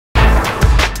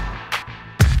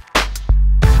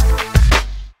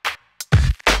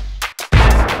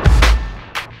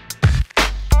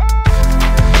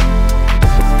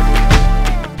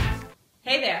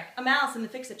Allison, the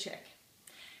Fix-It Chick.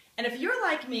 And if you're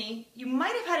like me, you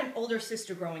might have had an older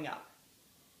sister growing up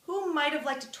who might have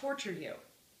liked to torture you.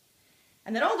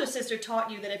 And that older sister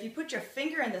taught you that if you put your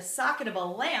finger in the socket of a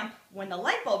lamp when the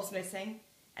light bulb's missing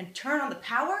and turn on the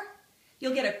power,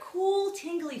 you'll get a cool,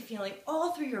 tingly feeling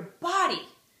all through your body.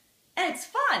 And it's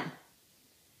fun.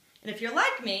 And if you're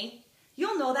like me,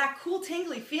 you'll know that cool,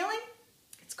 tingly feeling.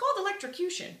 It's called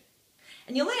electrocution.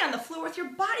 And you lay on the floor with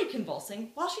your body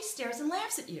convulsing while she stares and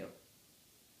laughs at you.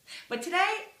 But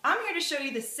today, I'm here to show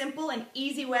you the simple and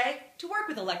easy way to work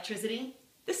with electricity,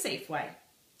 the safe way,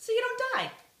 so you don't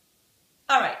die.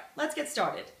 All right, let's get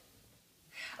started.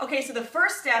 Okay, so the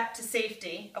first step to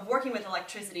safety of working with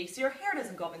electricity, so your hair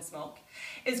doesn't go up in smoke,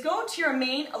 is go to your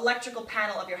main electrical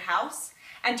panel of your house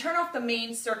and turn off the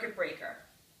main circuit breaker.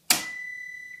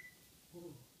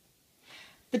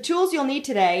 The tools you'll need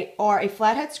today are a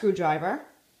flathead screwdriver,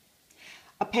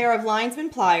 a pair of linesman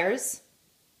pliers,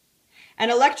 an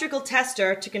electrical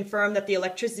tester to confirm that the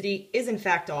electricity is in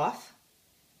fact off,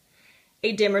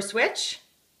 a dimmer switch,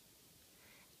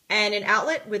 and an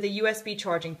outlet with a USB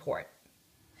charging port.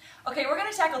 Okay, we're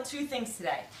going to tackle two things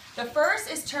today. The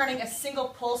first is turning a single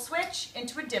pull switch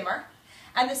into a dimmer,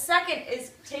 and the second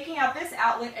is taking out this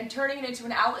outlet and turning it into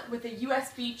an outlet with a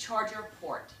USB charger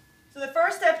port. So the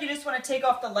first step, you just want to take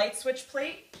off the light switch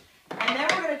plate, and then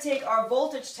we're going to take our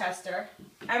voltage tester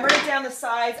and run it down the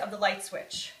sides of the light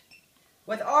switch.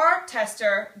 With our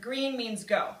tester, green means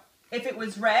go. If it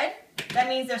was red, that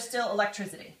means there's still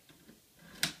electricity.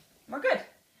 We're good.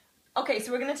 Okay,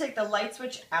 so we're going to take the light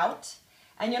switch out,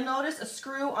 and you'll notice a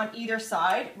screw on either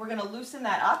side. We're going to loosen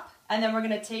that up, and then we're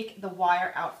going to take the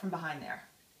wire out from behind there.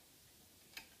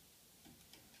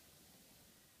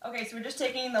 Okay, so we're just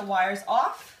taking the wires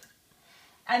off.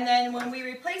 And then when we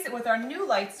replace it with our new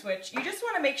light switch, you just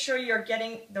want to make sure you're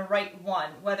getting the right one,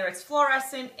 whether it's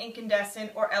fluorescent,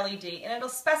 incandescent, or LED, and it'll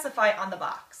specify on the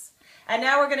box. And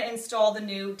now we're going to install the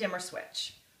new dimmer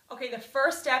switch. Okay, the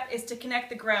first step is to connect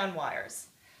the ground wires.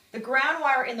 The ground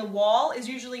wire in the wall is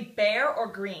usually bare or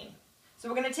green. So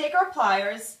we're going to take our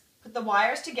pliers, put the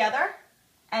wires together,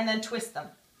 and then twist them.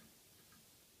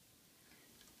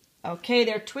 Okay,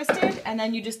 they're twisted, and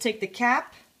then you just take the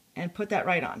cap and put that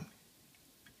right on.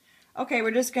 Okay,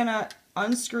 we're just going to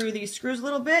unscrew these screws a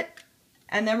little bit,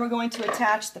 and then we're going to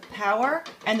attach the power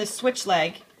and the switch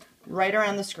leg right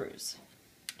around the screws,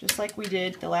 just like we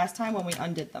did the last time when we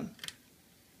undid them.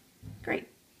 Great.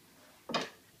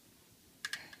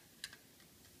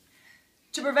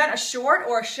 To prevent a short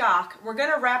or a shock, we're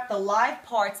going to wrap the live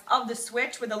parts of the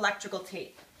switch with electrical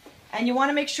tape. And you want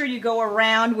to make sure you go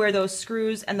around where those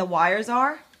screws and the wires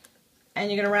are,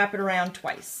 and you're going to wrap it around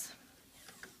twice.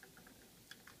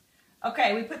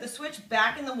 Okay, we put the switch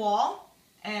back in the wall,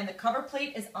 and the cover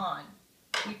plate is on.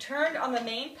 We turned on the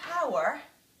main power,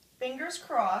 fingers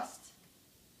crossed.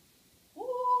 Ooh,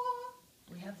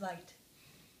 we have light.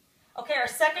 Okay, our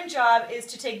second job is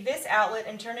to take this outlet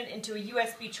and turn it into a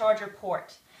USB charger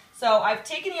port. So I've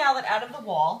taken the outlet out of the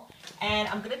wall, and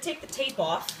I'm going to take the tape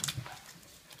off.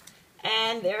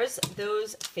 And there's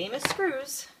those famous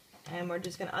screws, and we're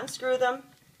just going to unscrew them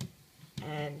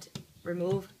and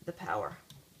remove the power.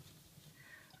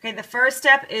 Okay, the first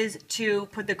step is to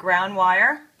put the ground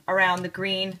wire around the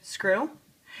green screw,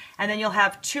 and then you'll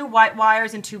have two white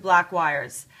wires and two black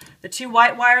wires. The two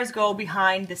white wires go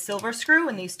behind the silver screw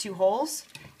in these two holes,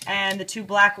 and the two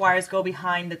black wires go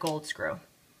behind the gold screw.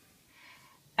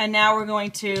 And now we're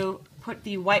going to put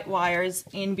the white wires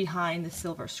in behind the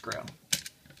silver screw,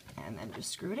 and then just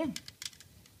screw it in.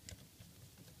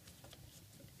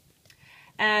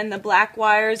 And the black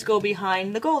wires go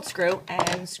behind the gold screw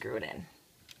and screw it in.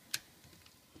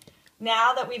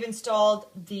 Now that we've installed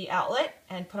the outlet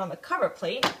and put on the cover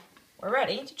plate, we're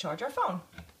ready to charge our phone.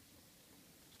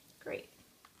 Great.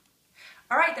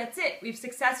 All right, that's it. We've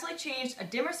successfully changed a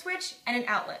dimmer switch and an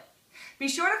outlet. Be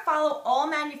sure to follow all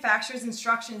manufacturer's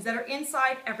instructions that are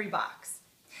inside every box.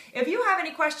 If you have any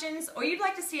questions or you'd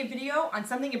like to see a video on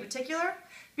something in particular,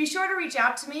 be sure to reach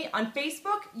out to me on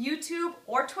Facebook, YouTube,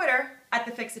 or Twitter at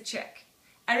The Fix-It Chick.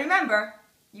 And remember,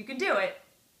 you can do it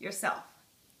yourself.